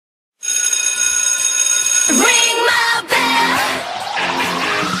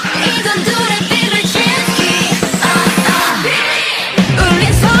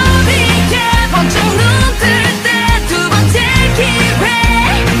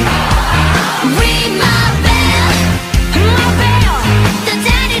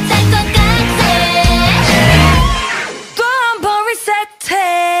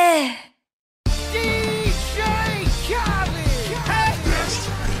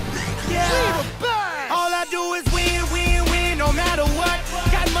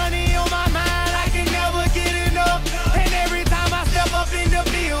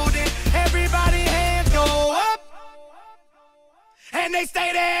And they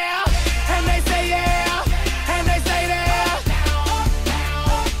stay there, and they say yeah, and they stay there.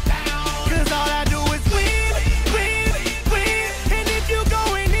 Cause all I do is win, win, win. And if you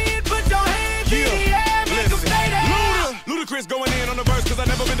going in, put your hands in the air, make them stay there. Ludacris going in on the verse, cause I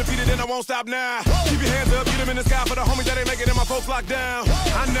never been defeated and I won't stop now. Keep your hands up, get them in the sky for the homies that ain't making it and my folks locked down.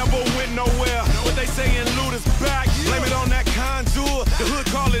 I never went nowhere, but they saying Luda's back. Blame it on that contour, the hood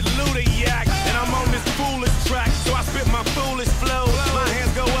call it Luda Yak. And I'm on this foolish track, so I spit my foolish flow. My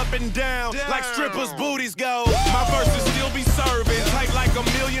hands go up and down, like strippers' booties go. My verses still be serving, tight like a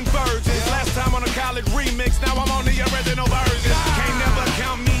million virgins. Last time on a college remix, now I'm on the original version. Can't never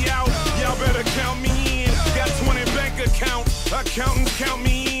count me out, y'all better count me in. Got 20 bank accounts, accountants count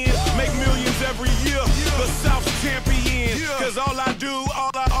me in. Make millions every year, the South's champion. Cause all I do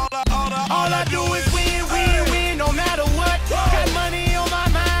is win, win, win, no matter what. Got money on my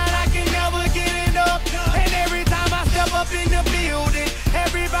mind, I can never get it up. And every time I step up in the building,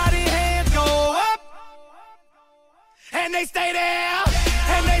 everybody hands go up. And they stay there.